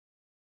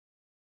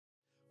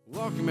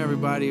Welcome,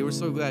 everybody. We're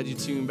so glad you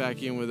tuned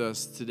back in with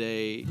us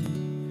today.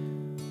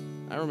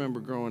 I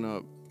remember growing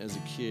up as a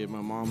kid, my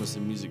mom was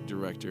the music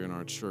director in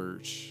our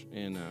church,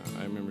 and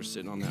I remember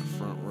sitting on that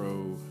front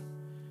row,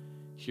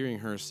 hearing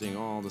her sing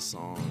all the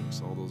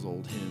songs, all those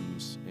old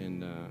hymns,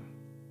 and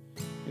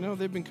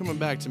they've been coming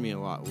back to me a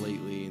lot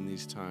lately in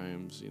these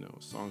times,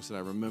 songs that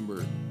I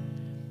remember.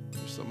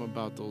 There's something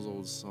about those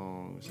old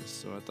songs,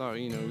 so I thought,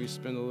 we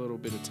spend a little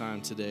bit of time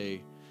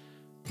today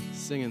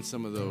singing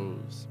some of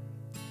those.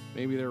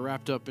 Maybe they're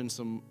wrapped up in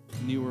some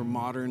newer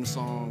modern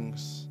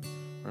songs,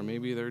 or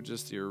maybe they're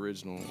just the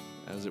original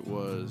as it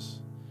was,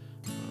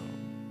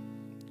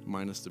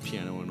 minus the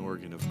piano and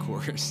organ, of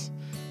course,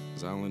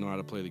 because I only know how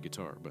to play the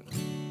guitar. But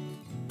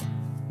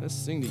let's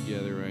sing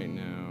together right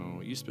now.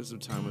 You spend some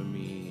time with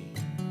me,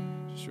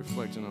 just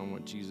reflecting on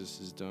what Jesus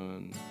has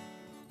done.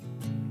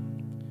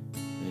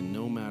 And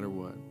no matter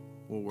what,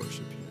 we'll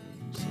worship Him.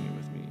 Sing it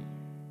with me.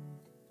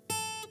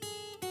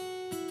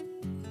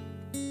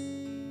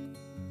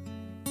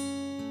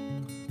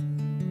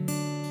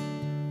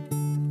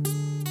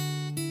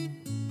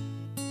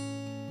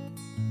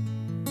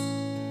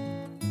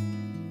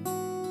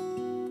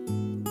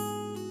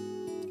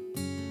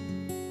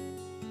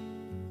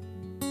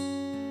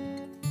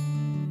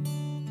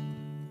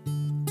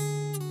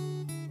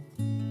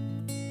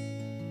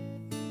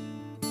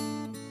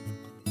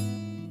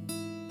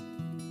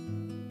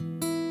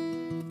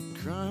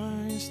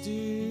 Christ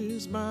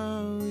is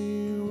my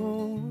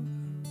reward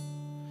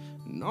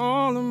and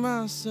all of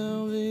my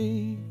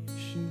salvation,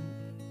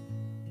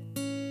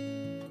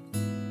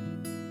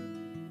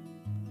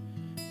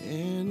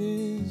 and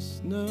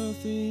there's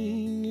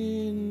nothing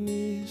in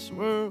this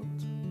world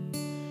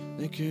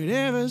that could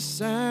ever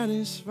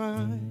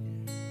satisfy.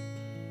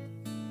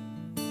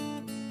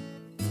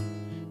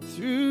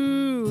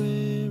 Through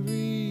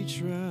every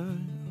trial,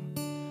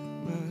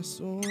 my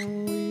soul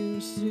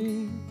will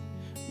sing.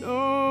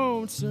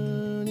 No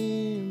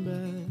turning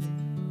back,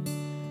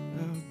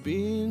 I've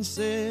been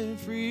set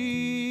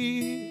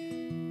free.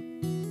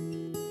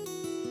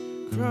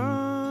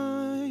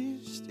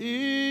 Christ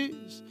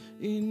is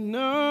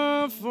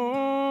enough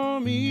for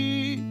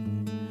me.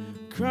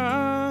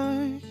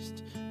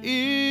 Christ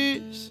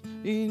is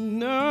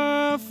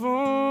enough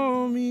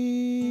for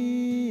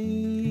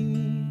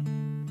me.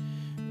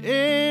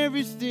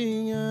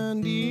 Everything I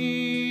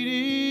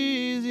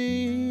need is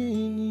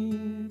in you.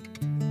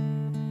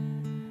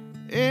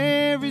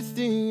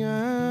 Everything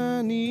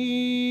I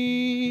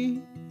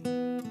need,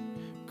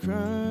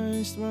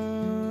 Christ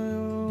my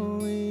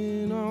all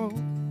in all,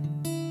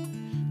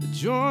 the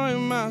joy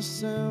of my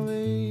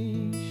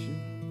salvation.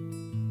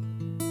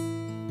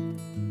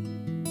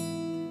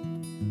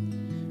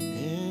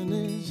 And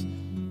His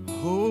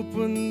hope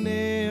will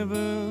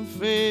never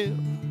fail,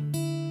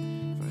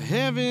 for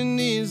heaven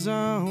is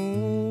our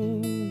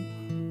home.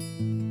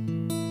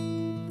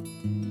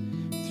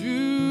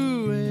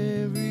 Through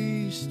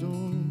every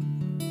storm,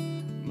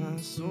 my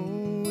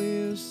soul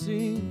will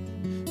sing.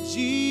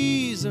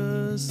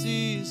 Jesus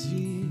is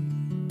here,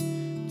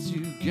 to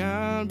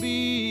God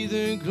be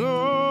the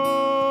glory.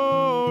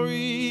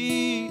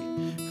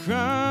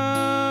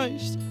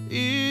 Christ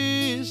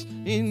is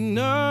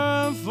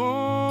enough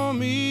for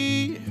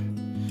me.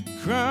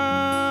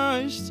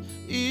 Christ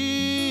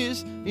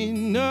is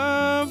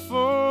enough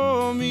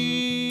for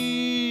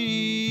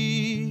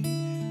me.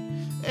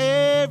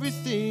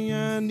 Everything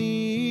I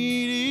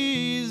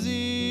need is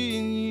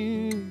in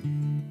you.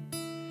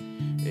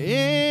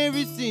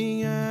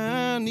 Everything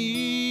I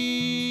need.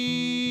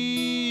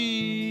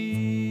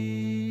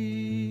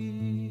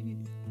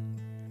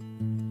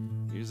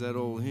 Here's that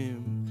old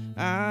hymn.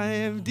 I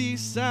have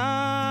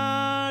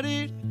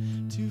decided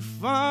to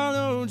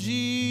follow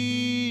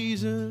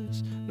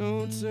Jesus.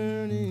 No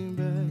turning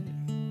back.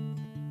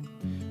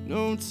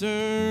 No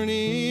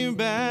turning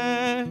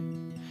back.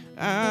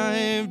 I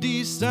have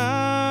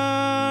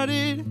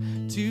decided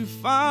to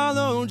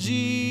follow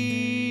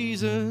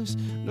Jesus.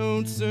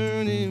 No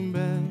turning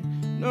back,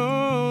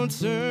 no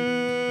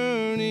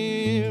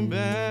turning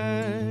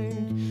back.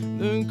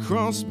 The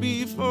cross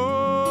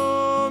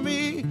before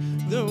me,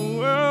 the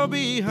world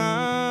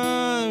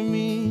behind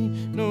me.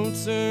 No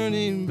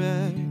turning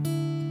back,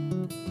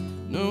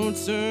 no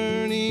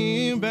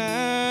turning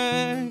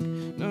back.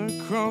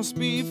 The cross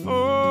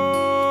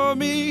before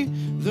me,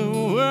 the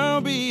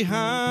world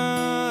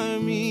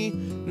behind me.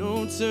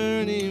 No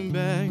turning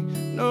back,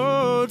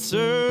 no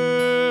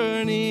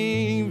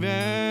turning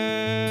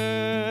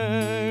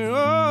back.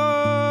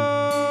 Oh,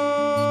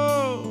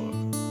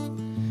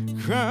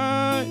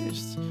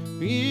 Christ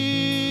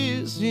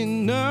is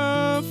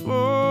enough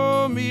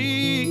for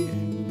me.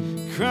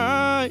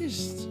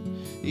 Christ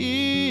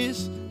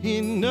is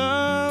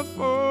enough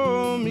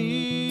for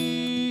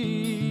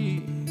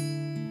me.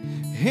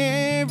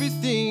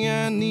 Everything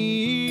I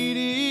need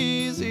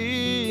is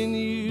in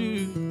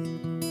you.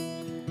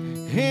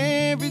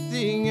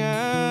 Everything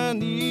I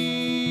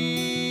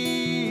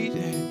need,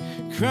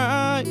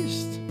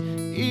 Christ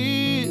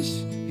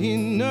is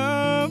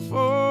enough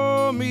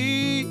for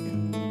me.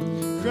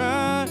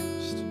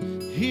 Christ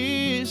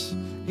is is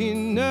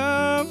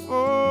enough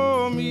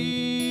for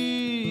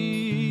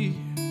me.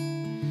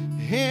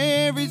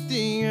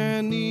 Everything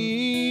I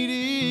need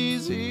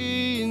is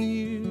in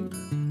you.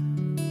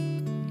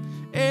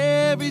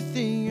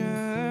 Everything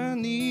I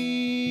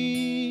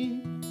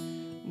need.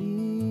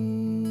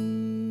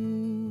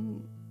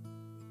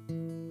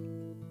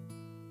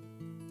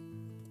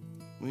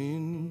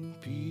 When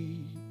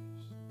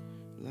peace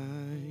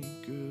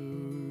like a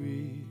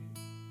river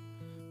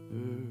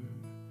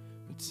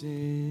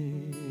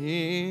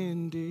attended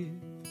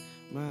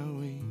my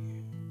way,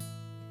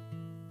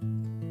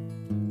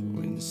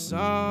 when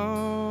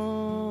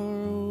sorrows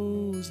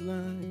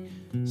like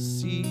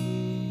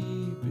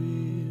sea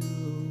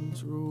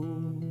billows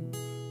roll,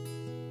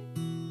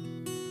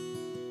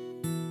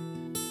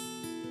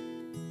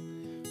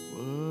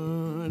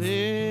 whatever,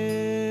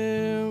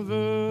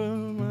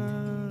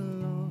 my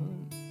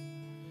Lord,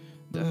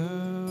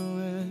 thou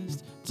hast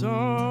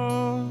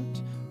taught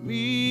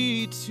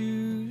me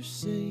to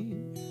say,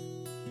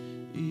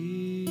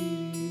 it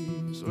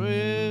is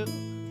well,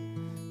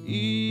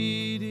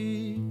 it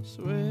is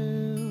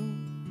well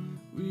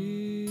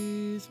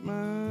with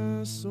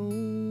my soul.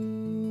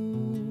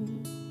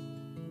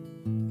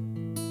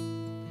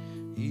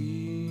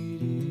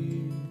 It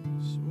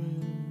is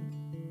well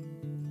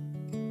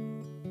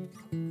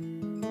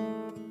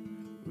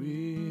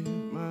with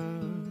my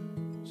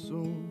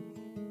soul.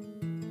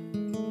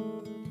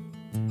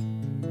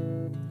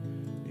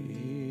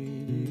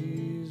 It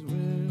is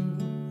well,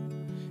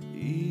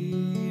 it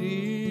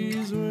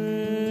is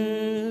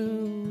well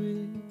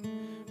with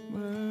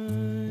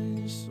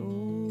my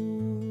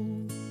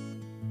soul.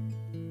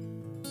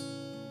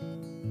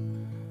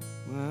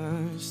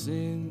 My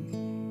sin,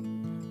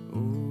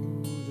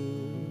 oh, the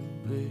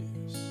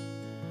bliss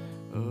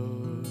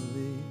of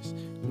this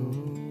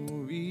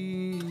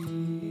glorious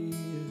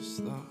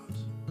thought.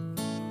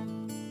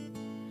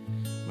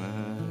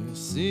 My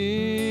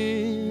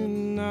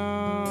sin,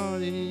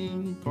 not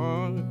in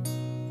part,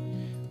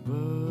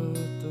 but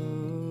the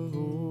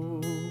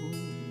whole,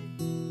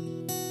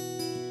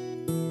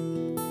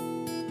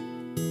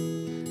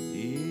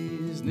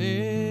 is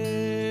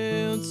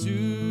nailed to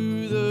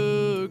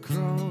the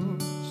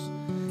cross,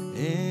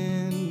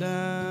 and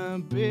I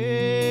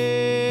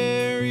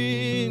bear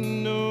it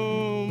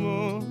no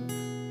more.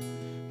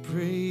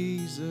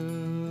 Praise the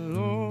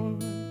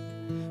Lord,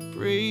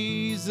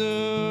 praise the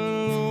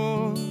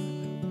Lord,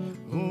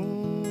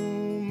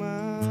 oh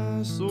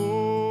my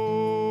soul.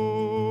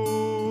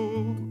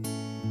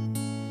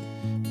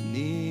 And it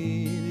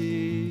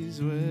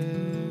is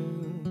well,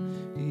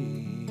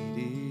 it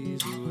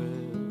is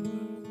well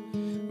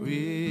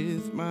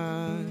with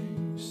my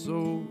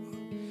soul,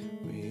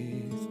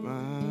 with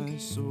my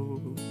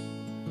soul.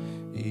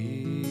 It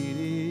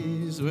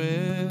is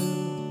well,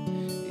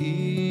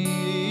 it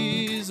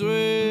is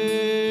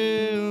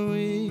well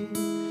with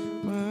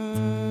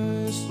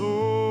my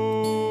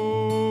soul.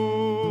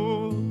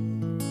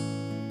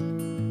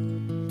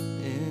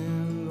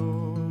 And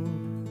Lord,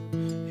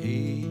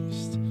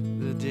 haste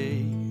the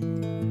day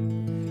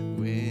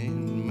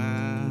when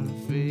my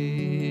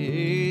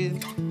faith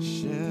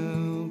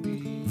shall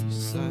be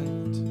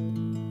sight,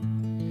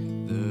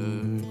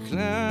 the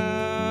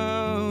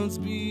clouds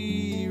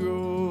be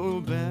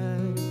rolled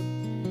back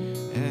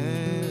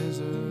as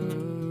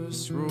a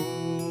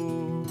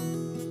scroll,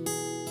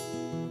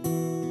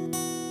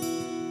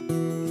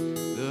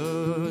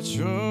 the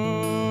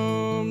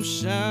trump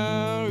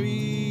shall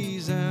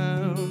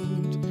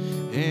resound,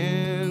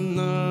 and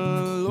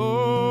the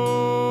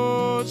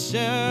Lord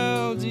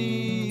shall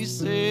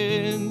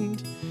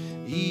descend.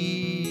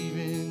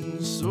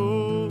 Even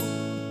so,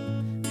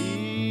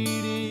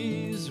 it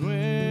is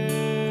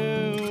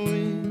well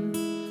with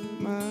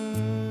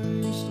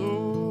my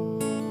soul.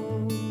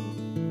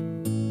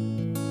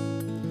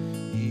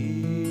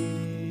 It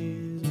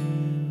is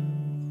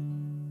well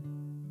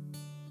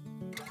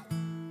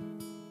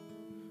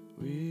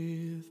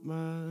with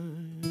my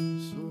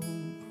soul.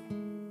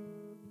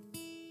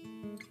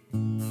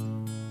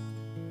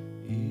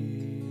 It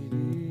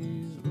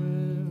is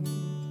well,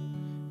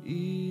 it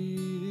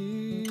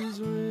is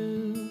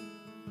well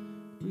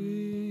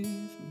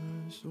with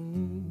my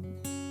soul.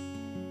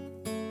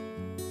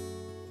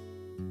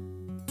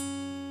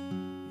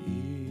 It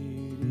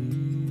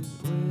is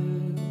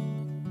well,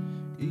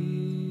 it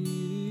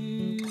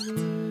is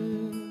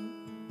well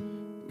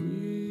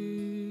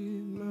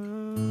with my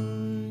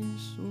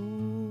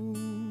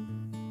soul.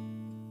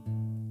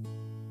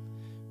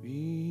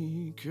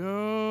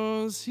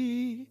 Because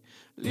He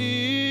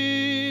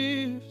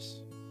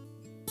lives,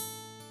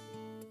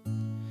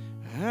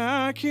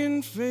 I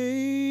can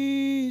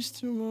face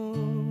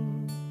tomorrow.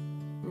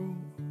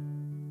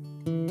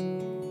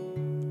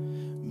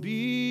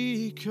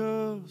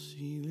 Because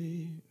He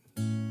lives,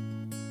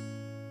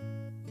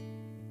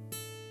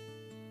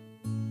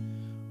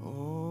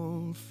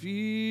 all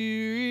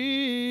fear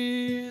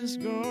is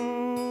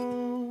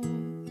gone.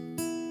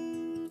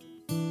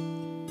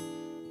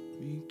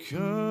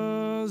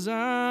 Because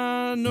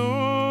I know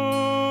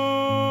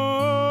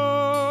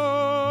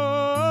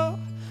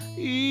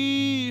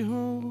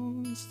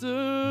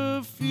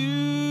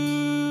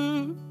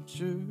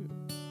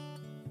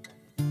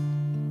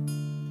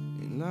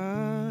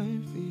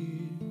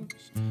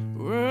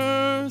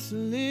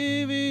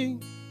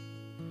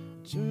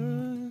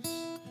just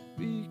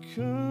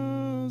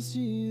because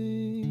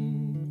He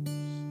lives,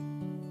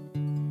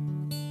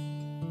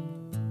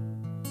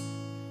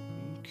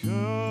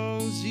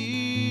 because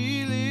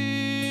He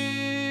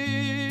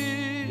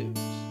lives,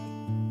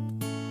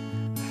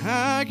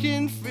 I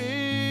can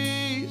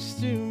face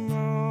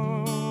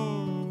tomorrow,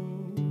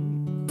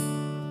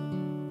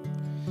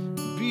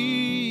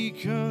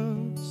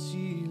 because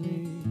He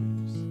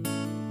lives.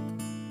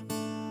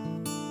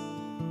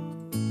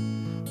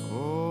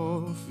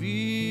 All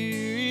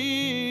fear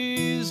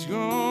is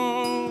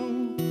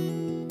gone,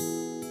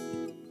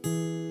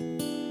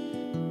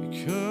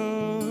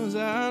 because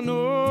I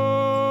know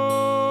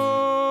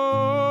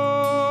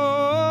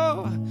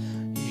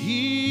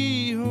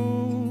He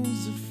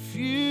holds the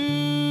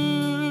future,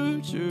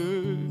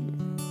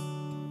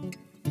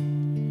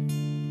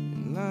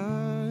 and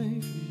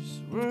life is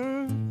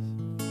worth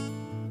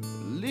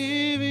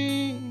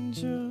living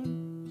just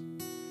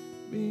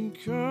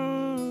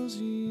because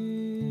He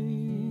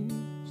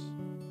lives.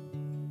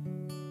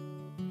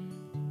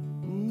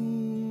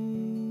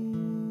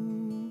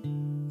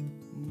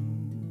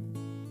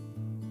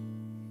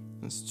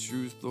 That's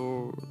truth,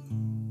 Lord.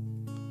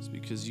 It's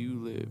because You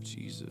live,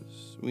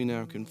 Jesus. We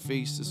now can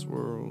face this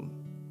world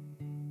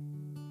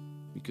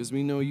because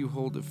we know You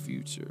hold the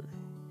future.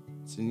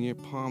 It's in Your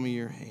palm of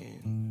Your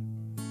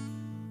hand.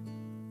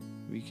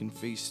 We can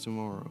face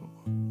tomorrow.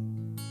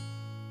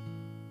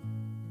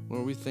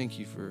 Lord, we thank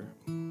You for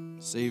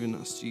saving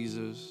us,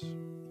 Jesus,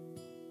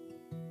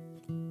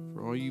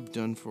 for all You've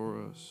done for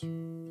us.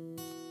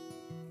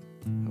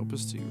 Help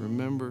us to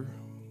remember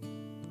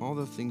all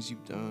the things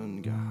You've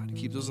done, God.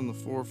 Keep those on the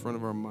forefront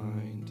of our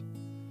mind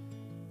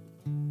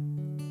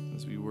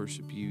as we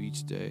worship You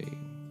each day.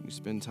 We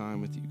spend time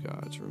with You,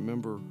 God, to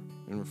remember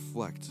and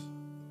reflect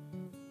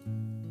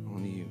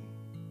on You.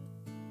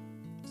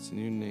 It's in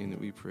Your name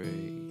that we pray.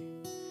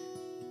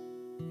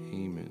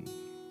 Amen.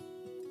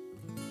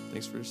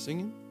 Thanks for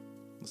singing.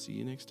 We'll see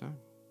you next time.